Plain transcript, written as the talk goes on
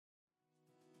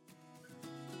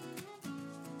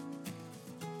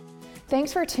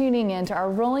Thanks for tuning in to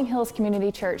our Rolling Hills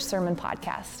Community Church Sermon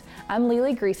Podcast. I'm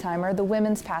Lily Griesheimer, the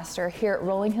women's pastor here at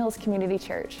Rolling Hills Community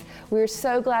Church. We are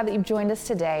so glad that you've joined us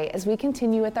today as we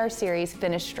continue with our series,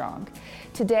 Finish Strong.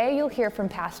 Today, you'll hear from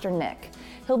Pastor Nick.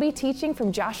 He'll be teaching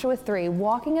from Joshua 3,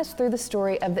 walking us through the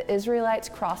story of the Israelites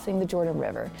crossing the Jordan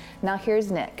River. Now here's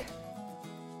Nick.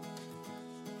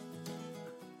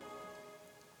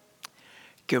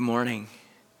 Good morning.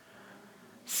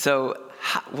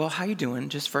 How you doing?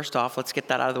 Just first off, let's get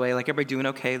that out of the way. Like, everybody doing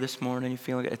okay this morning? You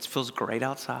feeling good? It feels great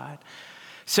outside.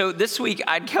 So this week,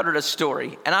 I encountered a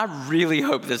story, and I really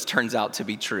hope this turns out to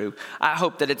be true. I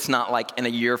hope that it's not like in a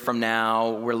year from now,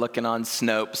 we're looking on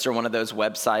Snopes or one of those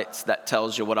websites that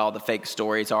tells you what all the fake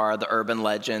stories are, the urban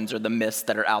legends or the myths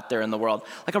that are out there in the world.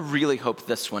 Like, I really hope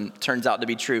this one turns out to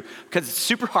be true because it's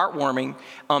super heartwarming,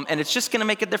 and it's just going to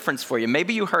make a difference for you.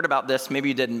 Maybe you heard about this, maybe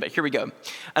you didn't, but here we go.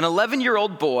 An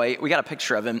 11-year-old boy, we got a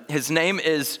picture of him. His name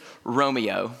is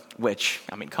Romeo, which,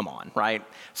 I mean, come on, right?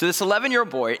 So this 11-year-old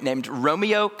boy named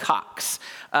Romeo Cox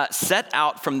set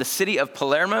out from the city of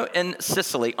Palermo in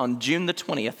Sicily on June the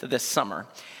 20th of this summer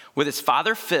with his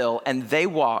father Phil, and they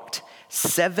walked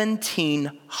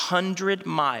 1,700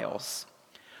 miles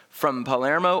from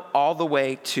Palermo all the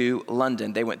way to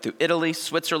London. They went through Italy,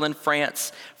 Switzerland,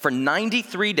 France for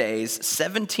 93 days,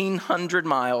 1,700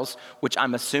 miles, which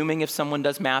I'm assuming if someone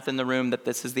does math in the room that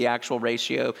this is the actual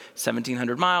ratio.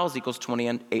 1,700 miles equals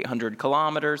 2,800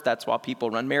 kilometers. That's why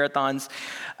people run marathons.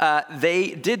 They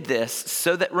did this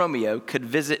so that Romeo could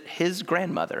visit his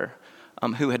grandmother,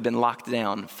 who had been locked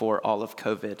down for all of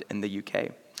COVID in the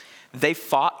UK. They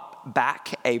fought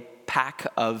back a pack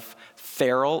of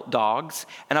feral dogs,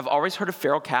 and I've always heard of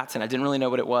feral cats, and I didn't really know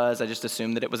what it was. I just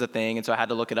assumed that it was a thing, and so I had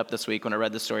to look it up this week when I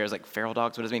read the story. I was like, feral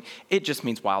dogs, what does it mean? It just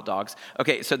means wild dogs.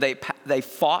 Okay, so they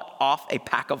fought off a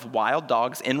pack of wild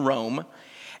dogs in Rome,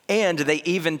 and they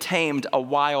even tamed a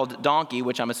wild donkey,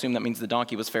 which I'm assuming that means the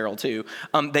donkey was feral too.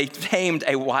 They tamed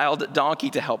a wild donkey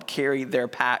to help carry their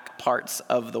pack parts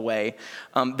of the way.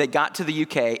 They got to the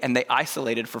UK and they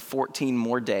isolated for 14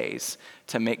 more days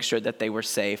to make sure that they were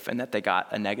safe and that they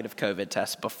got a negative COVID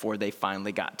test before they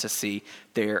finally got to see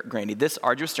their granny. This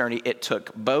arduous journey, it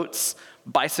took boats,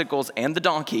 bicycles, and the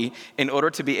donkey in order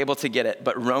to be able to get it.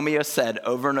 But Romeo said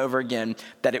over and over again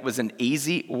that it was an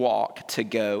easy walk to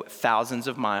go thousands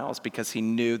of miles because he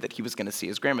knew that he was going to see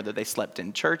his grandmother. They slept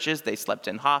in churches, they slept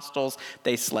in hostels,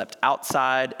 they slept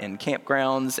outside in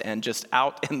campgrounds and just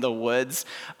out in the woods.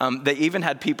 They even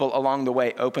had people along the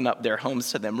way open up their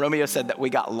homes to them. Romeo said that we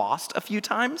got lost a few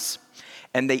times,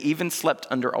 and they even slept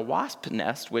under a wasp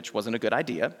nest, which wasn't a good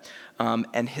idea,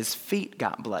 and his feet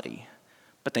got bloody.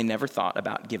 But they never thought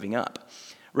about giving up.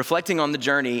 Reflecting on the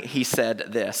journey, he said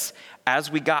this: as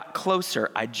we got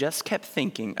closer, I just kept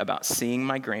thinking about seeing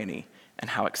my granny and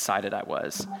how excited I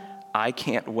was. I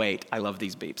can't wait. I love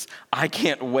these beeps. I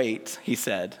can't wait, he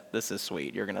said. This is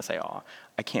sweet. You're going to say, aw.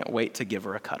 I can't wait to give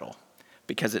her a cuddle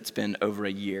because it's been over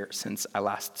a year since I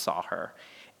last saw her,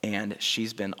 and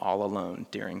she's been all alone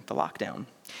during the lockdown.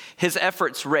 His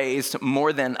efforts raised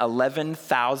more than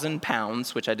 11,000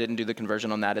 pounds, which I didn't do the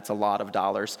conversion on that, it's a lot of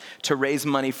dollars, to raise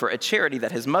money for a charity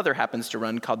that his mother happens to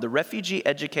run called the Refugee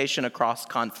Education Across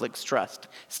Conflicts Trust.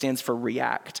 Stands for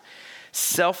REACT.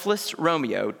 Selfless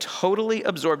Romeo totally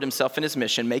absorbed himself in his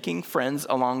mission, making friends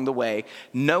along the way,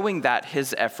 knowing that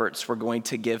his efforts were going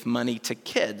to give money to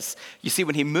kids. You see,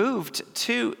 when he moved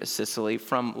to Sicily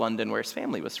from London, where his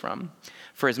family was from,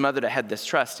 for his mother to head this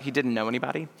trust, he didn't know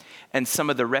anybody. And some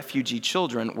of the refugee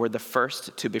children were the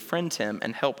first to befriend him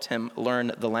and helped him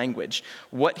learn the language.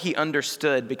 What he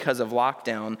understood because of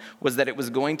lockdown was that it was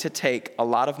going to take a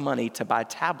lot of money to buy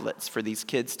tablets for these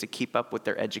kids to keep up with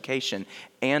their education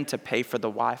and to pay for the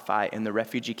Wi-Fi in the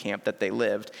refugee camp that they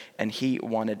lived, and he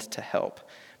wanted to help.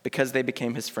 Because they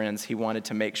became his friends, he wanted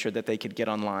to make sure that they could get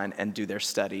online and do their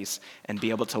studies and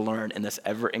be able to learn in this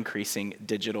ever-increasing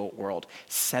digital world.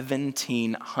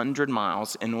 1,700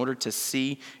 miles in order to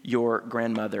see your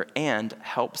grandmother and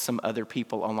help some other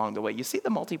people along the way. You see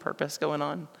the multi-purpose going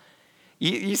on?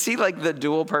 You see like the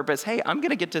dual purpose. Hey, I'm going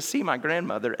to get to see my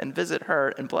grandmother and visit her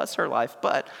and bless her life,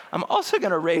 but I'm also going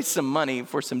to raise some money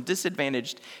for some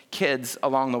disadvantaged kids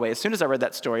along the way. As soon as I read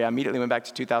that story, I immediately went back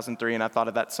to 2003 and I thought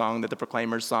of that song that the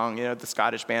Proclaimers song, the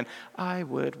Scottish band, I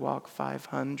would walk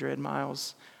 500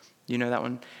 miles. You know that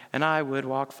one? And I would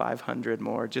walk 500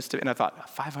 more and I thought,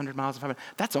 500 miles, 500,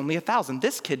 that's only 1,000.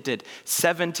 This kid did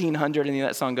 1,700, and then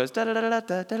that song goes,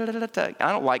 da-da-da-da-da-da-da-da.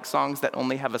 I don't like songs that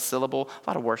only have a syllable. A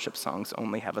lot of worship songs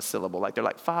only have a syllable. Like they're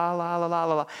like, fa, la, la, la,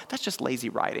 la, la. That's just lazy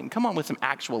writing. Come on with some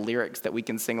actual lyrics that we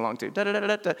can sing along to.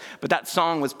 Da-da-da-da-da. But that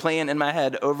song was playing in my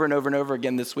head over and over and over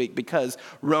again this week because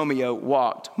Romeo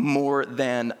walked more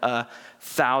than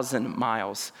 1,000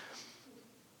 miles.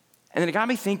 And then it got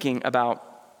me thinking about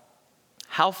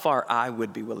how far I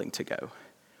would be willing to go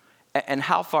and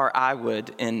how far I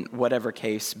would, in whatever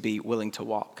case, be willing to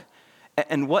walk,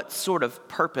 and what sort of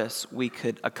purpose we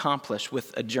could accomplish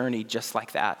with a journey just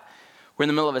like that. We're in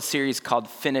the middle of a series called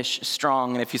Finish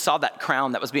Strong, and if you saw that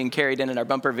crown that was being carried in our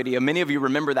bumper video, many of you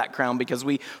remember that crown because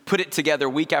we put it together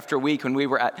week after week when we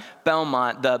were at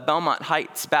Belmont, the Belmont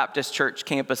Heights Baptist Church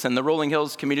campus and the Rolling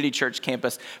Hills Community Church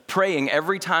campus, praying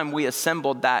every time we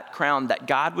assembled that crown that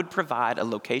God would provide a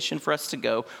location for us to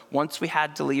go once we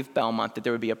had to leave Belmont, that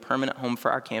there would be a permanent home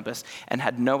for our campus, and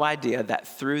had no idea that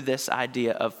through this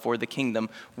idea of For the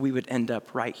Kingdom, we would end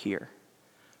up right here,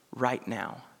 right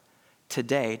now,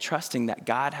 today, trusting that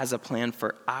God has a plan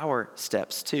for our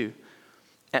steps too.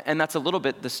 And that's a little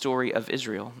bit the story of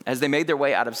Israel. As they made their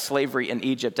way out of slavery in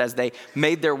Egypt, as they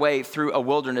made their way through a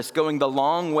wilderness, going the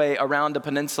long way around a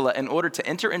peninsula in order to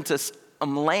enter into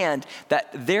land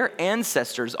that their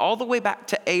ancestors, all the way back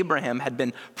to Abraham, had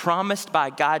been promised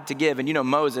by God to give. And you know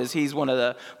Moses, he's one of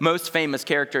the most famous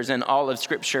characters in all of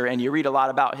Scripture, and you read a lot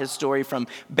about his story, from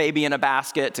baby in a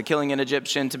basket to killing an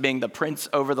Egyptian to being the prince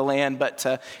over the land, but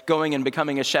to going and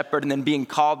becoming a shepherd and then being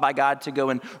called by God to go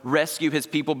and rescue his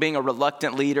people, being a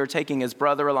reluctant leader, taking his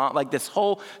brother along, like this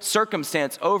whole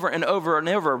circumstance over and over and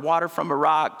over, water from a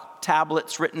rock,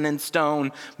 tablets written in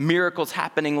stone, miracles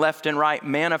happening left and right,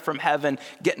 manna from heaven,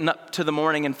 getting up to the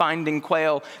morning and finding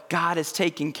quail. God is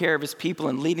taking care of his people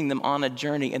and leading them on a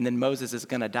journey, and then Moses is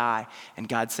going to die, and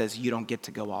God says, you don't get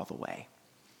to go all the way.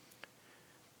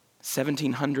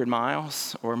 1,700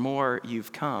 miles or more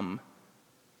you've come,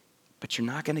 but you're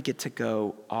not going to get to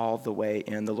go all the way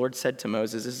in. The Lord said to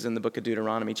Moses, this is in the book of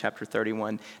Deuteronomy chapter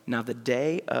 31, now the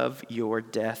day of your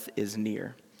death is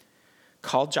near.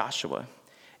 Call Joshua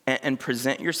and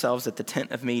present yourselves at the tent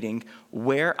of meeting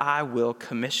where I will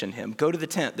commission him. Go to the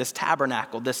tent, this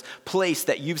tabernacle, this place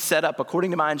that you've set up according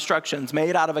to my instructions,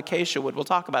 made out of acacia wood. We'll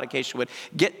talk about acacia wood.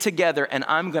 Get together, and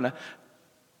I'm going to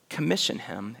commission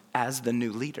him as the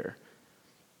new leader.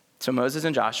 So Moses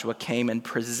and Joshua came and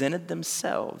presented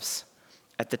themselves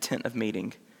at the tent of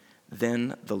meeting.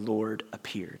 Then the Lord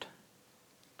appeared.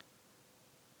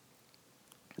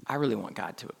 I really want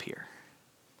God to appear.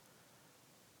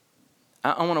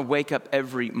 I want to wake up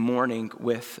every morning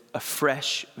with a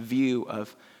fresh view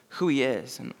of who he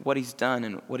is and what he's done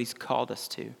and what he's called us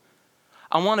to.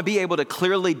 I want to be able to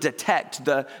clearly detect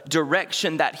the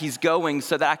direction that he's going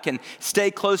so that I can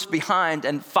stay close behind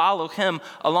and follow him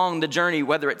along the journey,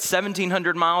 whether it's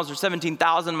 1,700 miles or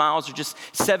 17,000 miles or just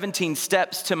 17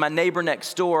 steps to my neighbor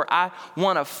next door. I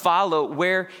want to follow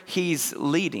where he's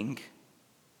leading.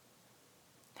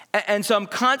 And so I'm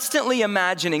constantly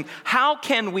imagining, how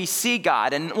can we see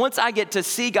God? And once I get to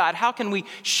see God, how can we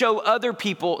show other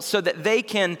people so that they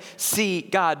can see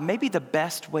God? Maybe the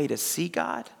best way to see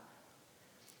God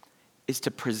is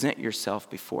to present yourself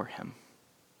before him.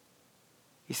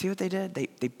 You see what they did?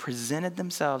 They presented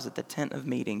themselves at the tent of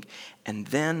meeting, and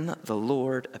then the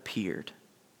Lord appeared.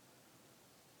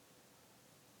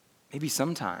 Maybe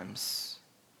sometimes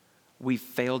we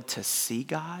failed to see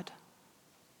God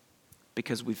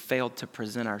because we failed to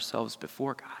present ourselves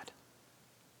before God,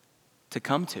 to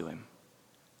come to him,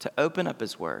 to open up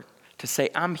his word, to say,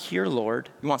 I'm here, Lord.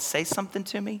 You want to say something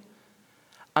to me?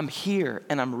 I'm here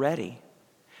and I'm ready.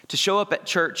 To show up at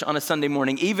church on a Sunday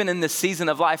morning, even in this season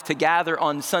of life, to gather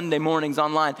on Sunday mornings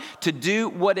online, to do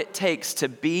what it takes to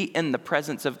be in the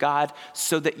presence of God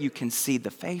so that you can see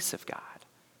the face of God.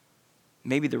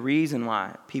 Maybe the reason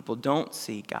why people don't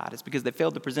see God is because they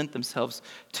failed to present themselves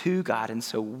to God, and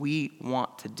so we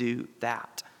want to do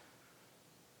that.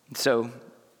 So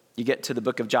you get to the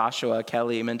book of Joshua.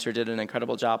 Kelly Mentor did an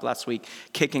incredible job last week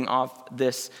kicking off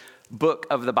this book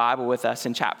of the Bible with us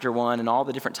in chapter 1, and all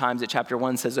the different times that chapter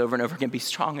 1 says over and over again, be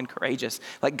strong and courageous.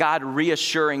 Like God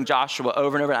reassuring Joshua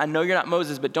over and over. I know you're not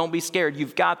Moses, but don't be scared.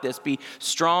 You've got this. Be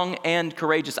strong and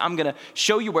courageous. I'm going to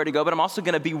show you where to go, but I'm also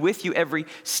going to be with you every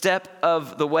step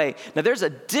of the way. Now, there's a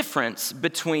difference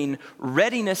between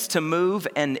readiness to move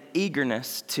and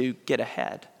eagerness to get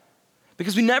ahead.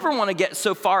 Because we never want to get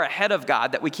so far ahead of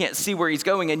God that we can't see where he's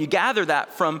going. And you gather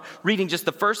that from reading just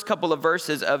the first couple of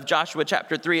verses of Joshua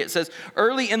chapter 3. It says,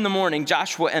 early in the morning,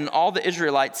 Joshua and all the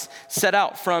Israelites set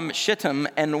out from Shittim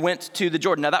and went to the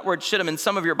Jordan. Now that word Shittim in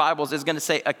some of your Bibles is going to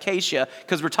say acacia,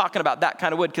 because we're talking about that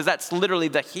kind of wood, because that's literally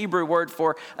the Hebrew word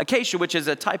for acacia, which is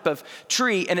a type of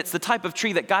tree. And it's the type of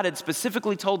tree that God had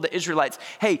specifically told the Israelites,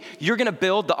 hey, you're going to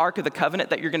build the Ark of the Covenant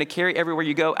that you're going to carry everywhere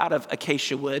you go out of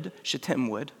acacia wood, Shittim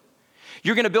wood.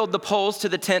 You're going to build the poles to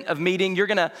the tent of meeting. You're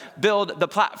going to build the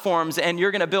platforms, and you're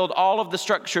going to build all of the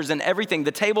structures and everything,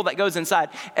 the table that goes inside.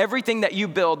 Everything that you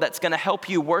build that's going to help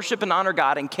you worship and honor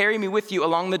God and carry me with you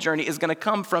along the journey is going to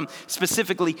come from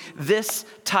specifically this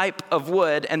type of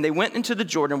wood. And they went into the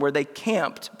Jordan where they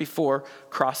camped before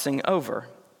crossing over,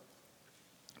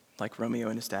 like Romeo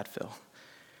and his dad Phil.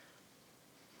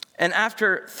 And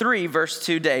after 3, verse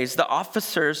 2 days, the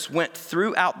officers went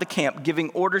throughout the camp, giving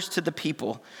orders to the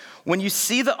people. When you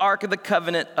see the Ark of the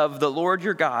Covenant of the Lord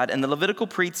your God and the Levitical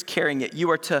priests carrying it, you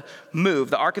are to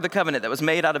move. The Ark of the Covenant that was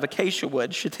made out of acacia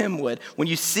wood, Shittim wood. When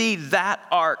you see that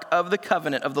Ark of the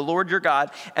Covenant of the Lord your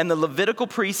God and the Levitical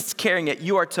priests carrying it,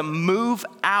 you are to move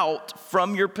out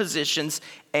from your positions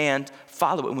and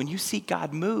follow it. When you see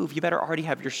God move, you better already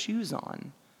have your shoes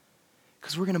on,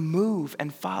 because we're going to move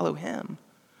and follow him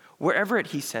wherever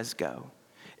he says go.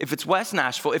 If it's West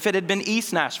Nashville, if it had been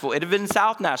East Nashville, it had been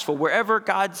South Nashville, wherever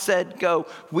God said go,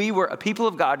 we were a people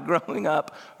of God growing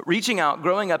up, reaching out,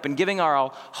 growing up, and giving our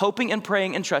all, hoping and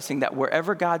praying and trusting that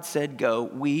wherever God said go,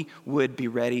 we would be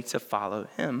ready to follow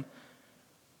him.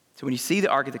 So when you see the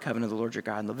Ark of the Covenant of the Lord your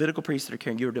God and Levitical priests that are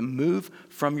carrying, you are to move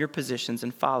from your positions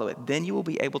and follow it. Then you will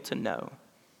be able to know.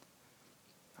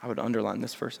 I would underline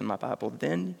this verse in my Bible.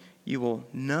 Then you will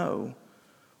know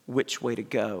which way to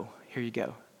go. Here you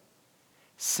go.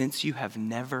 Since you have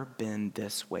never been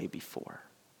this way before.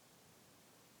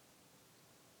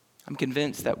 I'm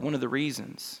convinced that one of the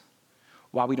reasons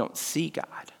why we don't see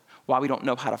God, why we don't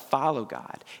know how to follow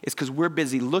God, is because we're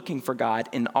busy looking for God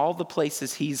in all the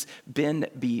places he's been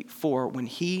before, when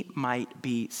he might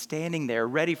be standing there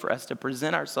ready for us to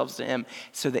present ourselves to him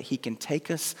so that he can take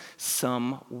us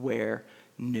somewhere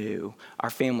new. Our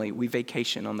family, we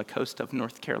vacation on the coast of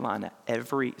North Carolina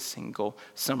every single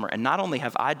summer. And not only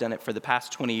have I done it for the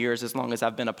past 20 years, as long as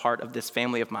I've been a part of this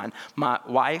family of mine, my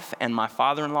wife and my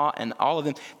father-in-law and all of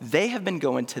them, they have been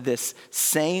going to this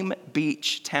same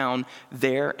beach town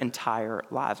their entire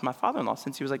lives. My father-in-law,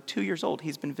 since he was like 2 years old,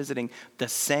 he's been visiting the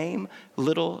same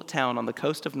little town on the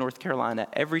coast of North Carolina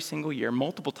every single year,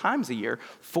 multiple times a year,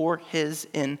 for his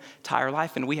entire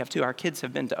life. And we have too. Our kids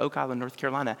have been to Oak Island, North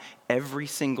Carolina every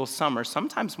single summer,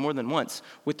 sometimes more than once,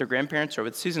 with their grandparents or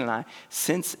with Susan and I,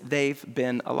 since they've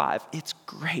been alive. It's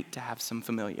great to have some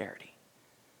familiarity.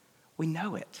 We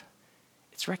know it.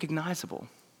 It's recognizable.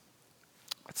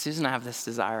 But Susan and I have this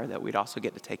desire that we'd also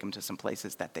get to take them to some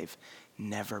places that they've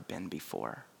never been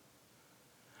before.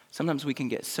 Sometimes we can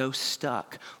get so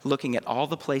stuck looking at all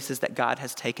the places that God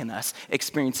has taken us,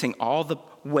 experiencing all the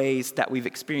ways that we've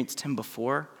experienced him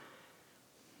before,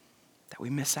 that we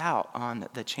miss out on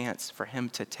the chance for him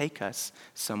to take us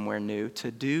somewhere new, to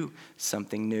do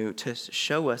something new, to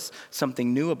show us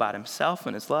something new about himself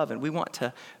and his love. And we want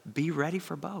to be ready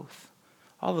for both.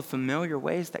 All the familiar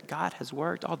ways that God has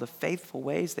worked, all the faithful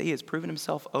ways that he has proven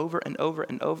himself over and over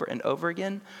and over and over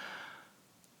again.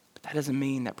 But that doesn't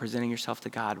mean that presenting yourself to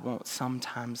God won't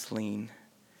sometimes lean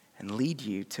and lead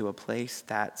you to a place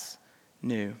that's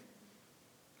new.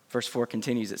 Verse 4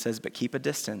 continues, it says, but keep a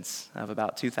distance of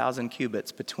about 2,000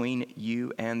 cubits between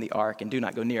you and the ark, and do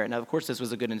not go near it. Now, of course, this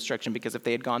was a good instruction, because if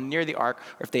they had gone near the ark,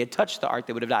 or if they had touched the ark,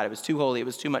 they would have died. It was too holy. It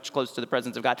was too much close to the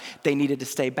presence of God. They needed to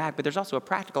stay back. But there's also a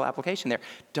practical application there.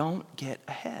 Don't get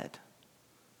ahead.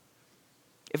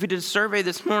 If we did a survey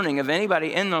this morning of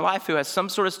anybody in their life who has some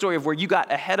sort of story of where you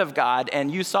got ahead of God and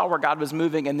you saw where God was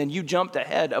moving and then you jumped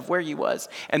ahead of where he was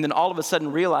and then all of a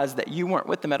sudden realized that you weren't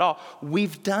with him at all,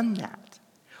 we've done that.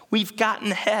 We've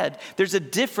gotten ahead. There's a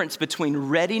difference between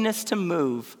readiness to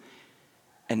move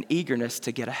and eagerness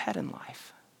to get ahead in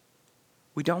life.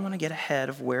 We don't want to get ahead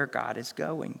of where God is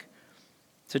going.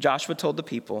 So Joshua told the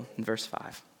people in verse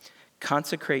 5,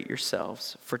 consecrate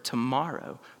yourselves, for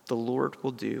tomorrow the Lord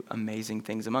will do amazing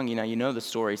things among you. Now, you know the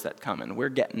stories that come, and we're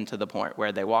getting to the point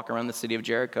where they walk around the city of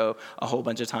Jericho a whole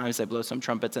bunch of times. They blow some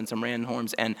trumpets and some ram's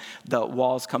horns, and the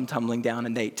walls come tumbling down,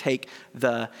 and they take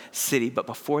the city. But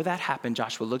before that happened,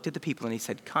 Joshua looked at the people, and he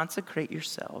said, consecrate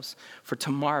yourselves, for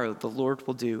tomorrow the Lord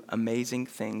will do amazing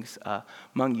things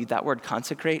among you. That word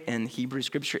consecrate in Hebrew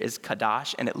scripture is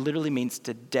kadash, and it literally means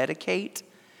to dedicate,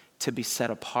 to be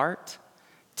set apart,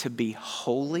 to be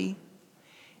holy.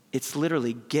 It's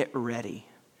literally get ready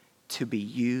to be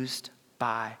used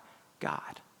by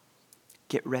God.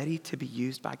 Get ready to be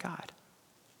used by God.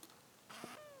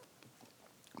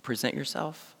 Present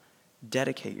yourself,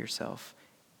 dedicate yourself,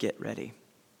 get ready.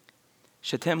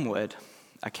 Shittim wood,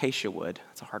 acacia wood,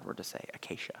 that's a hard word to say,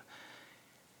 acacia.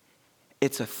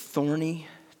 It's a thorny,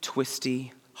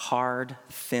 twisty, hard,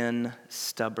 thin,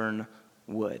 stubborn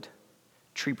wood,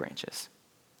 tree branches.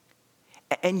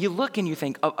 And you look and you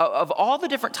think, of all the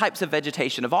different types of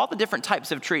vegetation, of all the different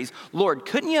types of trees, Lord,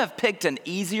 couldn't you have picked an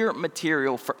easier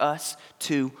material for us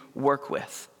to work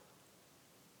with?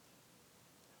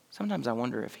 Sometimes I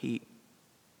wonder if he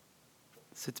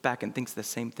sits back and thinks the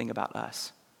same thing about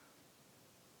us.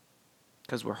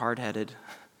 Because we're hard-headed,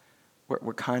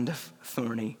 we're kind of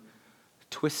thorny,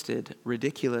 twisted,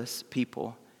 ridiculous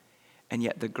people. And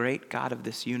yet the great God of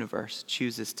this universe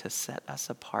chooses to set us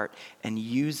apart and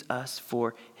use us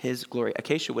for his glory.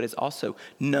 Acacia wood is also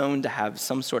known to have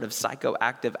some sort of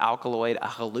psychoactive alkaloid, a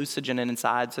hallucinogen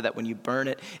inside, so that when you burn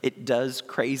it, it does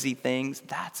crazy things.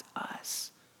 That's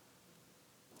us.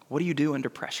 What do you do under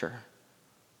pressure?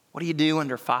 What do you do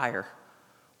under fire?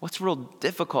 What's real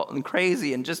difficult and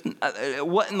crazy and just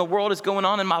what in the world is going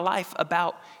on in my life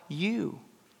about you?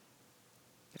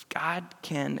 If God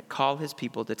can call his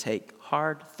people to take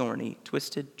hard, thorny,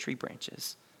 twisted tree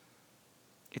branches,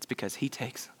 it's because he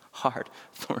takes hard,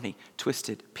 thorny,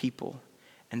 twisted people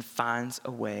and finds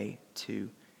a way to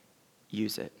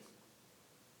use it.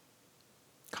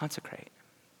 Consecrate,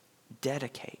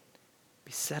 dedicate,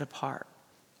 be set apart,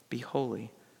 be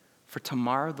holy. For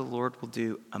tomorrow the Lord will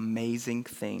do amazing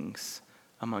things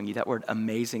among you. That word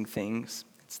amazing things,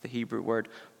 it's the Hebrew word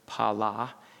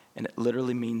pala, and it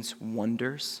literally means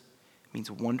wonders. It means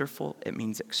wonderful. It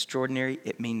means extraordinary.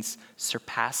 It means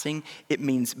surpassing. It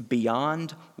means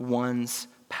beyond one's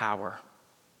power.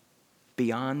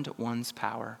 Beyond one's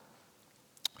power.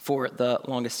 For the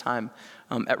longest time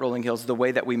at Rolling Hills, the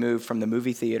way that we moved from the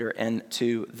movie theater and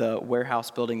to the warehouse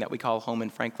building that we call home in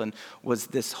Franklin was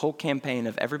this whole campaign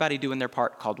of everybody doing their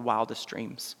part called Wildest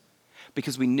Dreams.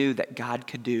 Because we knew that God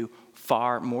could do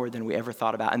far more than we ever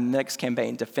thought about. And the next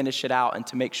campaign, to finish it out and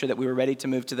to make sure that we were ready to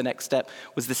move to the next step,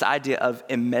 was this idea of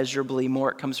immeasurably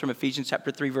more. It comes from Ephesians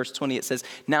chapter 3, verse 20. It says,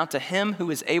 now to him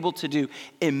who is able to do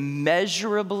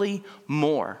immeasurably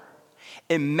more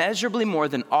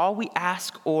than all we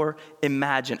ask or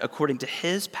imagine, according to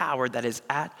his power that is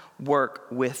at work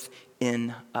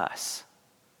within us.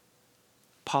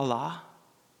 Pala,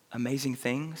 amazing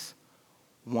things,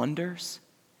 wonders.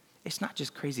 It's not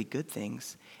just crazy good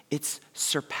things. It's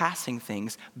surpassing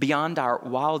things beyond our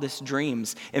wildest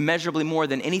dreams, immeasurably more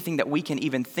than anything that we can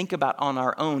even think about on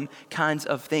our own kinds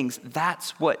of things.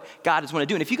 That's what God is want to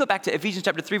do. And if you go back to Ephesians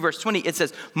chapter 3, verse 20, it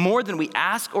says, more than we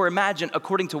ask or imagine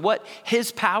according to what?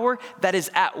 His power that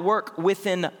is at work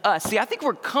within us. See, I think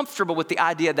we're comfortable with the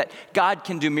idea that God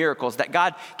can do miracles, that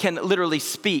God can literally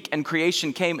speak and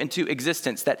creation came into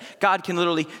existence, that God can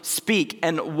literally speak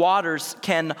and waters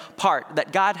can part,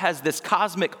 that God has this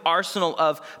cosmic arsenal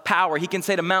of power. He can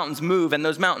say to mountains, move, and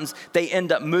those mountains, they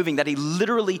end up moving, that he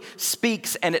literally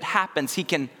speaks and it happens. He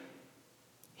can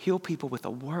heal people with a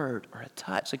word or a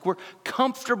touch. Like, we're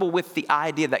comfortable with the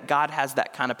idea that God has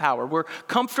that kind of power. We're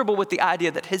comfortable with the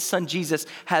idea that his son Jesus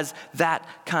has that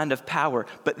kind of power.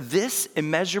 But this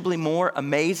immeasurably more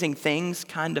amazing things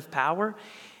kind of power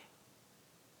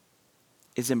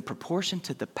is in proportion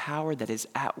to the power that is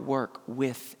at work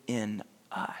within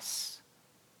us.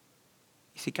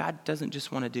 See, God doesn't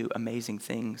just want to do amazing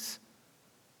things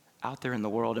out there in the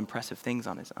world, impressive things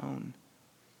on his own.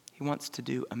 He wants to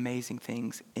do amazing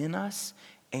things in us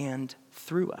and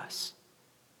through us.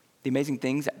 The amazing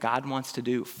things that God wants to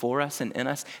do for us and in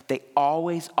us, they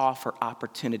always offer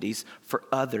opportunities for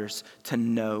others to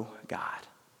know God.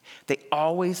 They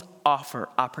always offer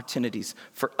opportunities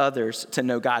for others to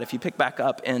know God. If you pick back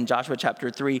up in Joshua chapter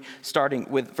 3, starting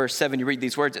with verse 7, you read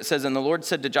these words. It says, and the Lord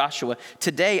said to Joshua,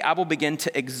 today I will begin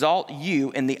to exalt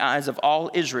you in the eyes of all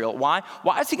Israel. Why?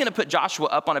 Why is he going to put Joshua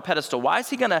up on a pedestal? Why is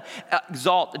he going to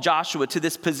exalt Joshua to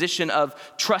this position of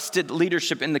trusted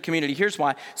leadership in the community? Here's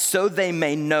why. So they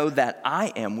may know that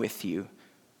I am with you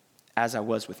as I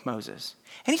was with Moses.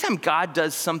 Anytime God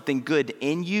does something good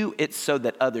in you, it's so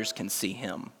that others can see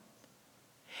him.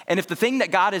 And if the thing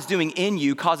that God is doing in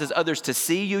you causes others to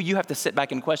see you, you have to sit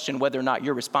back and question whether or not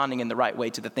you're responding in the right way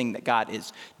to the thing that God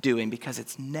is doing, because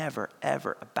it's never,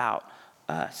 ever about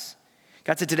us.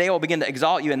 God said, today I will begin to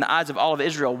exalt you in the eyes of all of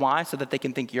Israel. Why? So that they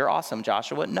can think you're awesome,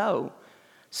 Joshua? No,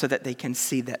 so that they can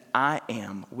see that I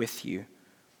am with you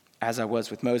as I was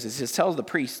with Moses. He says, tell the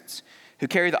priests who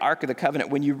carry the Ark of the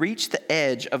Covenant, when you reach the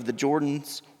edge of the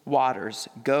Jordan's waters,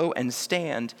 go and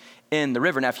stand in the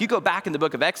river. Now, if you go back in the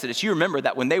book of Exodus, you remember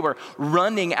that when they were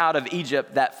running out of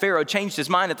Egypt, that Pharaoh changed his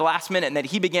mind at the last minute and that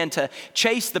he began to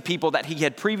chase the people that he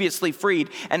had previously freed.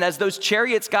 And as those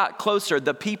chariots got closer,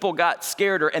 the people got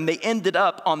scareder and they ended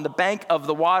up on the bank of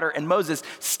the water, and Moses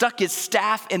stuck his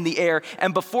staff in the air.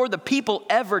 And before the people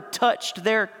ever touched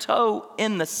their toe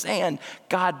in the sand,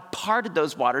 God parted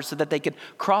those waters so that they could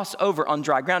cross over on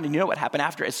dry ground. And you know what happened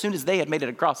after? As soon as they had made it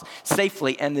across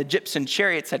safely and the Egyptian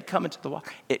chariots had come into the water,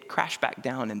 it crashed back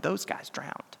down and those guys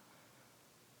drowned.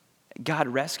 God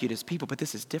rescued his people, but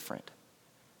this is different.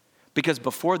 Because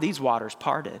before these waters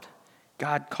parted,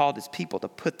 God called his people to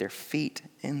put their feet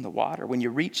in the water. When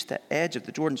you reach the edge of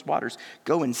the Jordan's waters,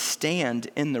 go and stand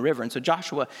in the river. And so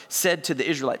Joshua said to the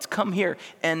Israelites, come here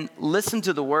and listen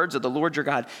to the words of the Lord your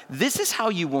God. This is how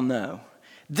you will know.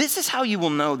 This is how you will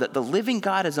know that the living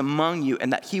God is among you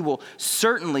and that he will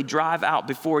certainly drive out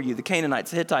before you the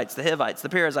Canaanites, the Hittites, the Hivites, the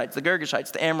Perizzites, the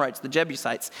Girgashites, the Amorites, the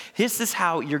Jebusites. This is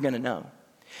how you're going to know.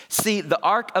 See, the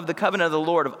ark of the covenant of the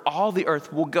Lord of all the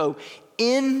earth will go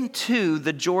into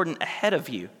the Jordan ahead of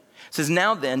you. It says,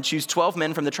 now then, choose 12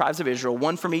 men from the tribes of Israel,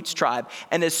 one from each tribe.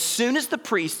 And as soon as the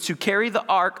priests who carry the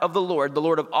ark of the Lord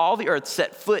of all the earth,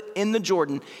 set foot in the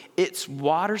Jordan, its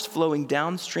waters flowing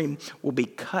downstream will be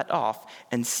cut off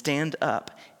and stand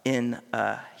up in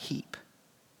a heap.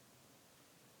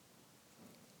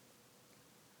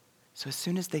 So as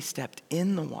soon as they stepped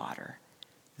in the water,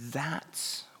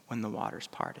 that's when the waters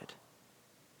parted.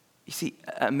 You see,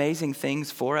 amazing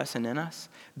things for us and in us.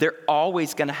 They're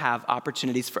always going to have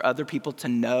opportunities for other people to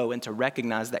know and to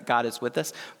recognize that God is with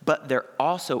us, but they're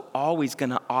also always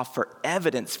going to offer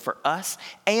evidence for us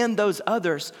and those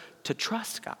others to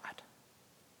trust God.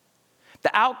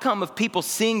 The outcome of people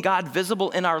seeing God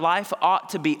visible in our life ought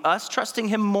to be us trusting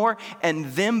him more and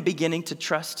them beginning to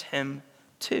trust him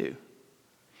too.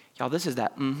 Y'all, this is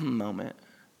that moment.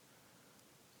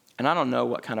 And I don't know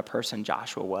what kind of person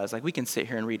Joshua was. Like, we can sit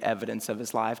here and read evidence of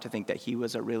his life to think that he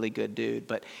was a really good dude.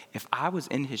 But if I was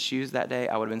in his shoes that day,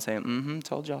 I would have been saying,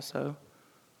 told y'all so.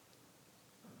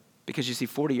 Because you see,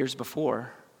 40 years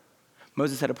before,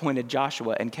 Moses had appointed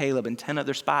Joshua and Caleb and 10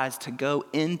 other spies to go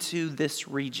into this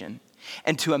region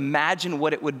and to imagine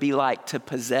what it would be like to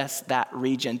possess that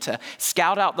region, to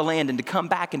scout out the land and to come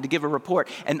back and to give a report.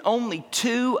 And only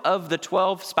 2 of the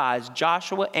 12 spies,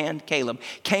 Joshua and Caleb,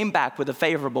 came back with a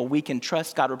favorable, we can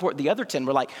trust God report. The other 10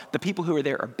 were like, the people who are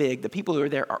there are big. The people who are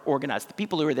there are organized. The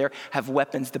people who are there have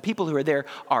weapons. The people who are there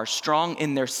are strong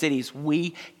in their cities.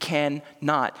 We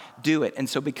cannot do it. And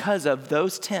so because of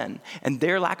those 10 and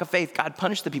their lack of faith, God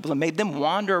punished the people and made them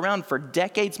wander around for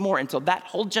decades more until that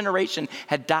whole generation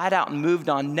had died out and moved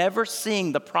on, never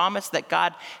seeing the promise that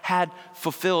God had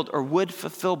fulfilled or would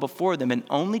fulfill before them. And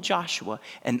only Joshua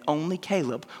and only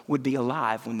Caleb would be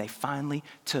alive when they finally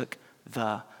took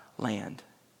the land.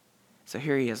 So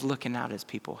here he is looking out at his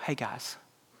people. Hey guys,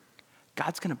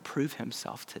 God's going to prove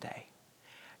himself today.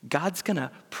 God's going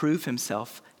to prove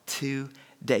himself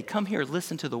today. Come here,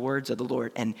 listen to the words of the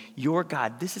Lord and your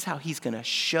God. This is how he's going to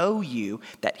show you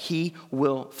that he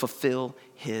will fulfill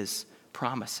his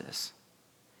promises.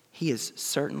 He is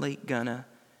certainly gonna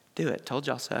do it. Told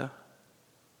y'all so.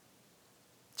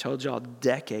 Told y'all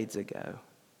decades ago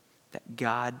that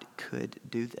God could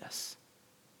do this.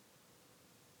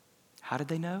 How did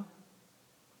they know?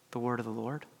 The word of the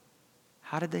Lord.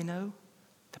 How did they know?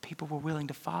 The people were willing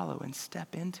to follow and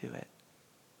step into it.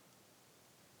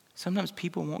 Sometimes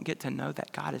people won't get to know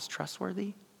that God is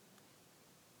trustworthy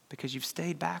because you've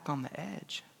stayed back on the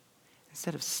edge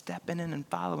instead of stepping in and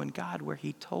following God where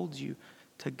he told you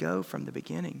to go from the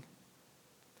beginning.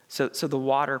 So the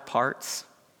water parts,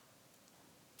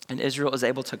 and Israel is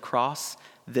able to cross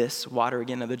this water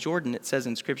again. Now the Jordan, it says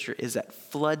in Scripture, is at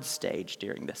flood stage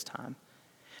during this time.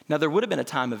 Now there would have been a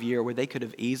time of year where they could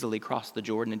have easily crossed the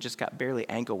Jordan and just got barely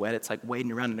ankle wet. It's like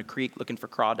wading around in a creek looking for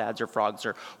crawdads or frogs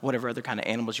or whatever other kind of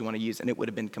animals you want to use, and it would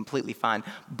have been completely fine.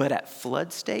 But at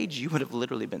flood stage, you would have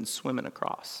literally been swimming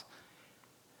across.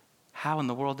 How in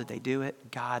the world did they do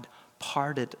it? God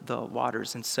parted the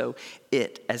waters. And so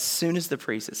as soon as the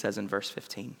priests, it says in verse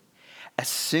 15, as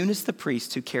soon as the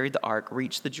priests who carried the ark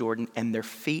reached the Jordan and their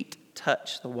feet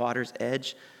touched the water's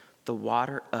edge, the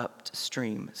water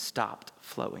upstream stopped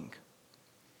flowing.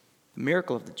 The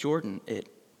miracle of the Jordan, it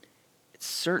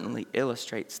certainly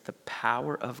illustrates the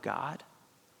power of God.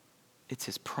 It's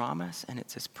his promise and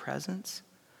it's his presence,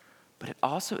 but it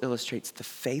also illustrates the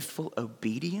faithful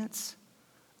obedience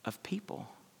of people.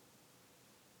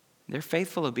 Their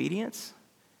faithful obedience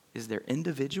is their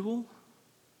individual.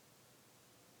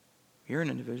 You're an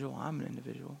individual, I'm an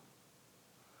individual.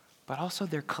 But also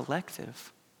their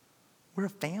collective. We're a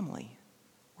family.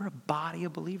 We're a body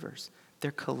of believers. They're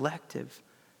collective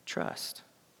trust.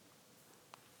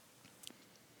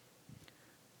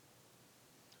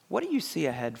 What do you see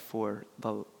ahead for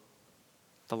the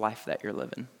life that you're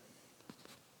living?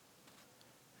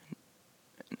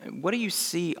 What do you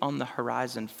see on the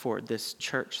horizon for this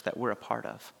church that we're a part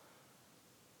of?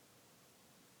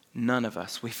 None of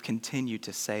us, we've continued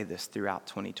to say this throughout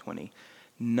 2020,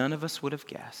 none of us would have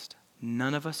guessed,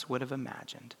 none of us would have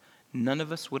imagined, none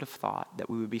of us would have thought that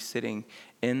we would be sitting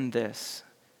in this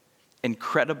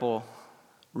incredible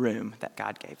room that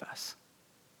God gave us,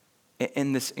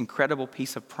 in this incredible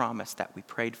piece of promise that we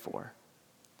prayed for,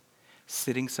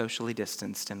 sitting socially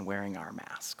distanced and wearing our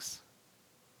masks.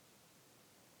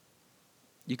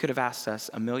 You could have asked us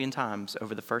a million times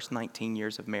over the first 19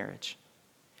 years of marriage,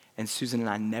 and Susan and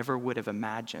I never would have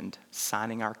imagined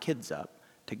signing our kids up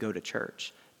to go to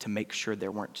church to make sure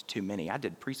there weren't too many. I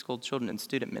did preschool children and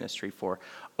student ministry for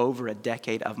over a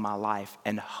decade of my life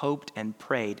and hoped and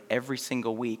prayed every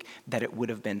single week that it would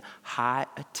have been high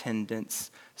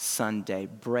attendance Sunday.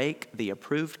 Break the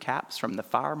approved caps from the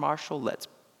fire marshal. Let's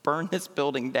burn this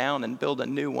building down and build a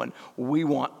new one. We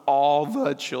want all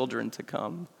the children to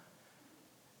come.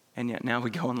 And yet now we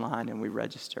go online and we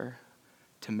register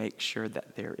to make sure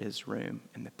that there is room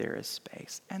and that there is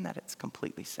space and that it's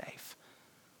completely safe.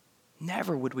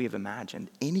 Never would we have imagined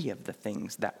any of the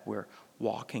things that we're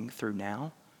walking through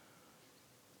now.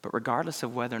 But regardless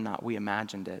of whether or not we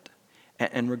imagined it,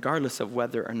 and regardless of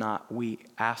whether or not we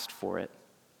asked for it,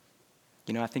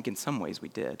 I think in some ways we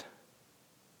did.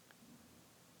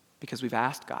 Because we've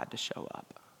asked God to show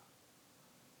up.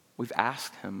 We've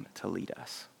asked him to lead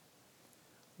us.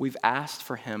 We've asked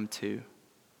for him to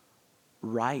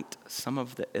right some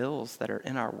of the ills that are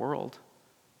in our world.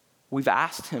 We've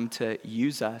asked him to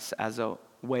use us as a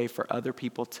way for other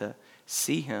people to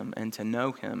see him and to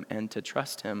know him and to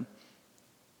trust him.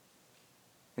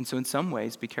 And so in some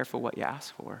ways, be careful what you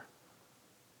ask for.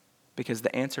 Because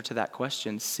the answer to that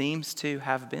question seems to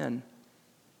have been,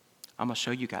 I'm going to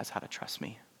show you guys how to trust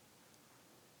me.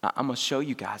 I'm going to show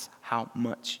you guys how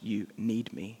much you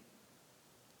need me.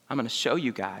 I'm going to show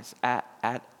you guys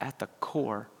at the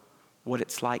core what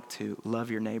it's like to love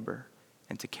your neighbor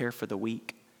and to care for the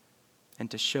weak and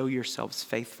to show yourselves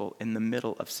faithful in the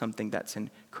middle of something that's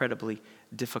incredibly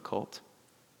difficult.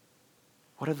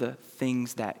 What are the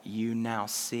things that you now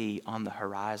see on the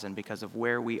horizon because of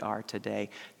where we are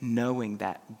today, knowing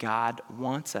that God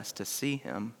wants us to see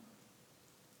him?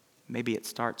 Maybe it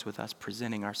starts with us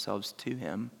presenting ourselves to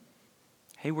him.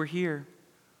 Hey, we're here.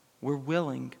 We're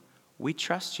willing. We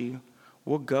trust you.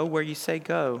 We'll go where you say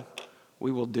go.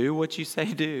 We will do what you say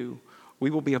do. We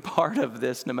will be a part of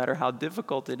this no matter how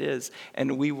difficult it is.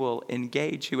 And we will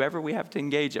engage whoever we have to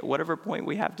engage at whatever point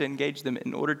we have to engage them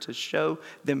in order to show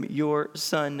them your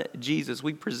son, Jesus.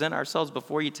 We present ourselves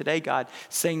before you today, God,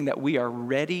 saying that we are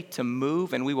ready to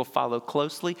move and we will follow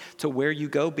closely to where you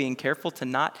go, being careful to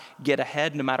not get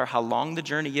ahead no matter how long the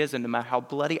journey is and no matter how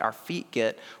bloody our feet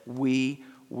get. We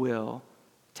will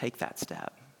take that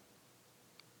step.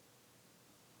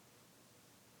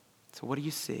 So what do you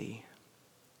see?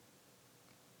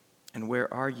 And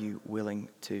where are you willing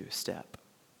to step?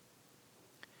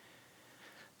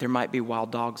 There might be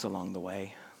wild dogs along the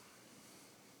way.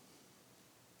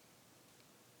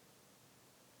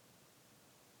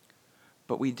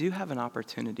 But we do have an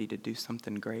opportunity to do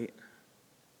something great.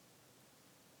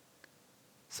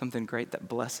 Something great that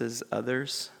blesses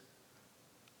others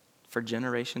for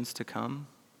generations to come.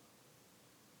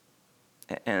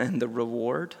 And the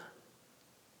reward,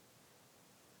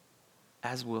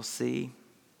 as we'll see,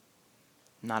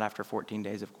 not after 14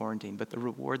 days of quarantine, but the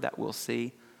reward that we'll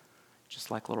see,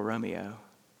 just like little Romeo,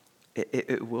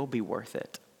 it will be worth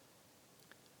it.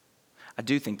 I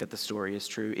do think that the story is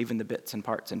true, even the bits and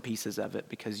parts and pieces of it,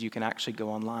 because you can actually go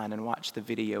online and watch the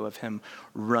video of him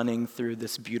running through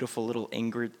this beautiful little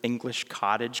English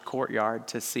cottage courtyard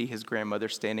to see his grandmother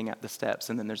standing at the steps.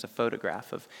 And then there's a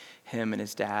photograph of him and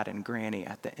his dad and Granny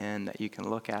at the end that you can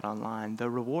look at online.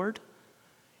 The reward,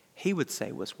 he would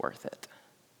say, was worth it.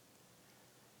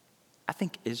 I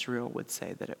think Israel would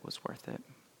say that it was worth it.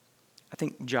 I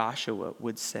think Joshua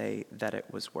would say that it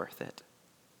was worth it.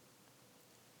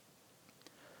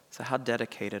 So how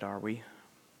dedicated are we?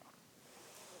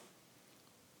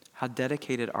 How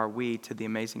dedicated are we to the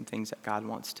amazing things that God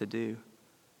wants to do?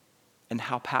 And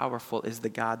how powerful is the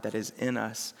God that is in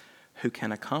us who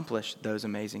can accomplish those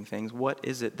amazing things? What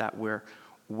is it that we're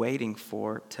waiting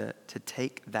for to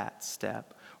take that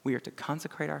step? We are to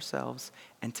consecrate ourselves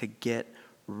and to get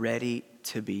ready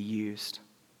to be used.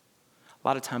 A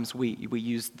lot of times we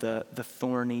use the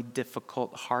thorny,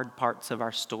 difficult, hard parts of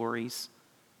our stories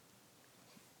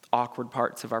awkward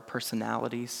parts of our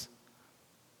personalities,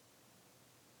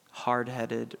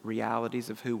 hard-headed realities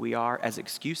of who we are as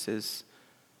excuses,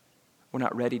 we're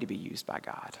not ready to be used by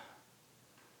God.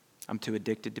 I'm too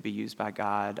addicted to be used by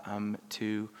God. I'm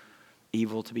too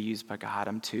evil to be used by God.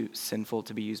 I'm too sinful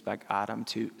to be used by God. I'm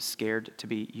too scared to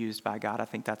be used by God. I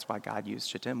think that's why God used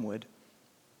Shittim wood.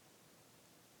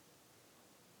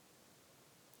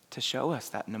 To show us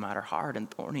that no matter hard and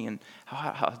thorny and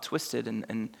how twisted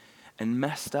and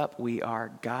messed up we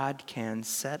are, God can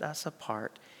set us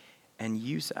apart and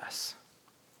use us.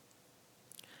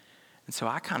 And so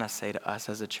I kind of say to us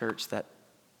as a church that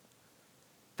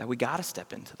we got to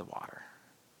step into the water,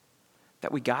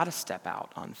 that we got to step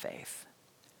out on faith,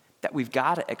 that we've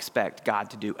got to expect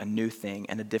God to do a new thing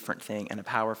and a different thing and a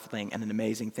powerful thing and an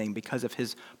amazing thing because of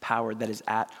his power that is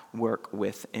at work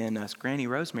within us. Granny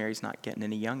Rosemary's not getting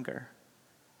any younger,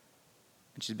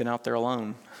 and she's been out there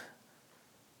alone.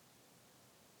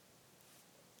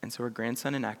 And so her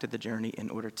grandson enacted the journey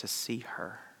in order to see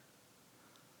her.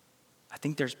 I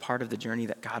think there's part of the journey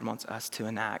that God wants us to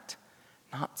enact,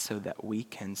 not so that we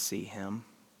can see him,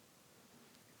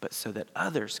 but so that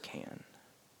others can.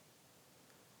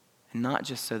 And not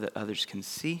just so that others can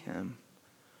see him,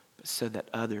 but so that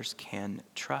others can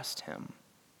trust him.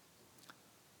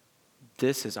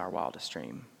 This is our wildest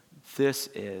dream. This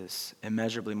is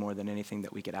immeasurably more than anything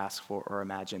that we could ask for or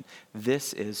imagine.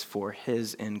 This is for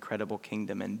his incredible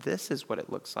kingdom, and this is what it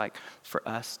looks like for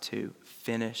us to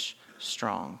finish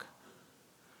strong.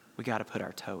 We got to put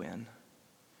our toe in,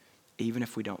 even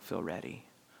if we don't feel ready,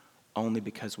 only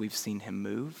because we've seen him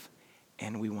move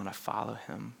and we want to follow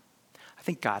him. I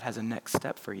think God has a next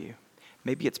step for you.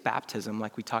 Maybe it's baptism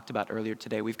like we talked about earlier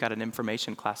today. We've got an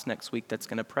information class next week that's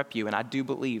going to prep you, and I do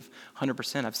believe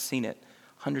 100%, I've seen it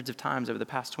hundreds of times over the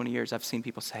past 20 years. I've seen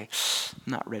people say,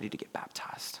 I'm not ready to get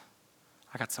baptized.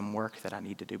 I got some work that I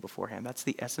need to do beforehand. That's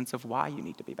the essence of why you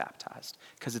need to be baptized,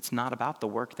 because it's not about the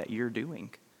work that you're doing.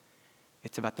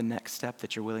 It's about the next step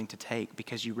that you're willing to take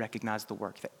because you recognize the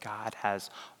work that God has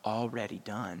already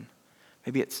done.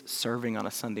 Maybe it's serving on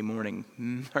a Sunday morning.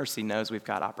 Mercy knows we've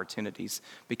got opportunities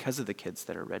because of the kids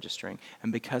that are registering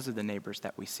and because of the neighbors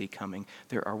that we see coming.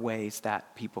 There are ways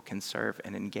that people can serve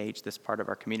and engage this part of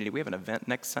our community. We have an event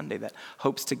next Sunday that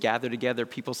hopes to gather together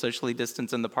people socially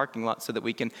distanced in the parking lot so that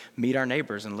we can meet our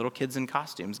neighbors and little kids in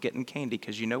costumes getting candy,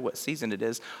 because you know what season it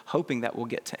is, hoping that we'll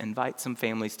get to invite some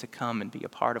families to come and be a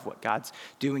part of what God's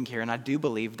doing here. And I do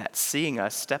believe that seeing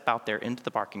us step out there into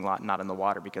the parking lot, not in the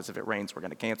water because if it rains we're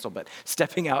going to cancel, but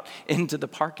stepping out into the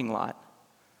parking lot,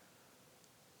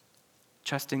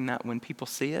 trusting that when people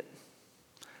see it,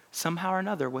 somehow or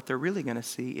another, what they're really going to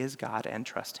see is God and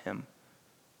trust him.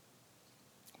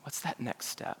 What's that next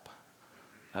step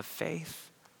of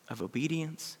faith, of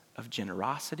obedience, of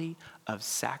generosity, of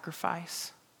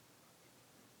sacrifice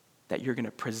that you're going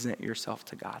to present yourself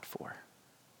to God for,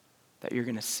 that you're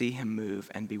going to see him move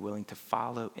and be willing to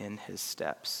follow in his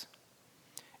steps?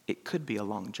 It could be a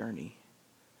long journey.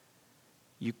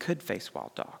 You could face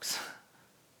wild dogs.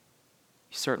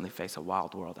 You certainly face a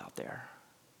wild world out there.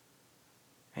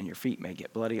 And your feet may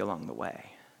get bloody along the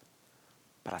way.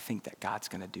 But I think that God's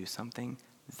going to do something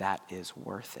that is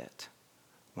worth it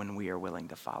when we are willing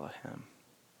to follow him.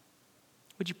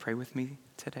 Would you pray with me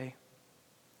today?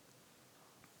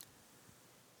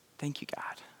 Thank you,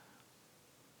 God,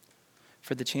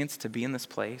 for the chance to be in this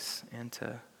place and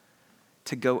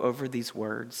to go over these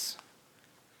words,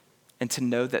 and to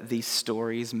know that these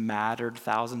stories mattered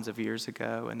thousands of years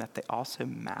ago and that they also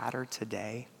matter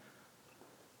today.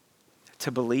 To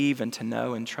believe and to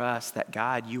know and trust that,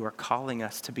 God, you are calling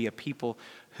us to be a people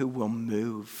who will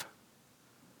move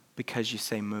because you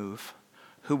say move,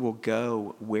 who will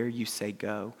go where you say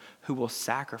go, who will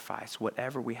sacrifice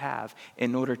whatever we have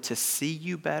in order to see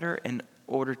you better, in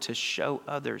order to show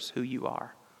others who you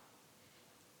are.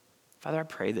 Father, I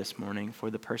pray this morning for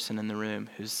the person in the room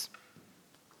who's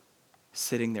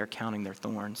sitting there counting their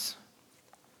thorns,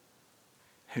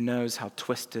 who knows how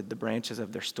twisted the branches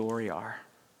of their story are,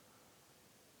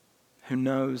 who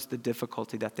knows the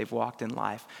difficulty that they've walked in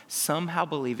life, somehow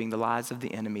believing the lies of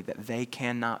the enemy that they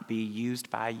cannot be used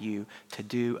by you to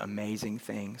do amazing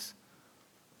things.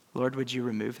 Lord, would you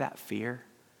remove that fear?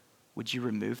 Would you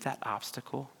remove that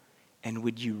obstacle? And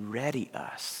would you ready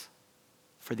us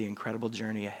for the incredible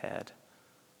journey ahead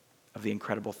of the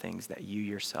incredible things that you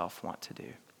yourself want to do?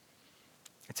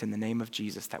 It's in the name of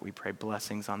Jesus that we pray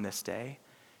blessings on this day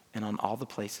and on all the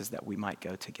places that we might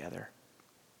go together.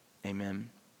 Amen.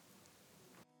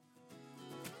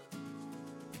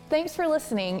 Thanks for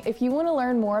listening. If you want to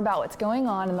learn more about what's going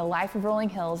on in the life of Rolling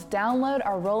Hills, download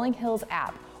our Rolling Hills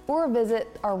app or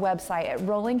visit our website at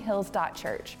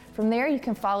rollinghills.church. From there, you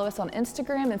can follow us on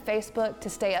Instagram and Facebook to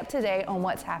stay up to date on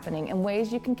what's happening and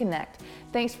ways you can connect.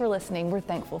 Thanks for listening. We're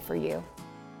thankful for you.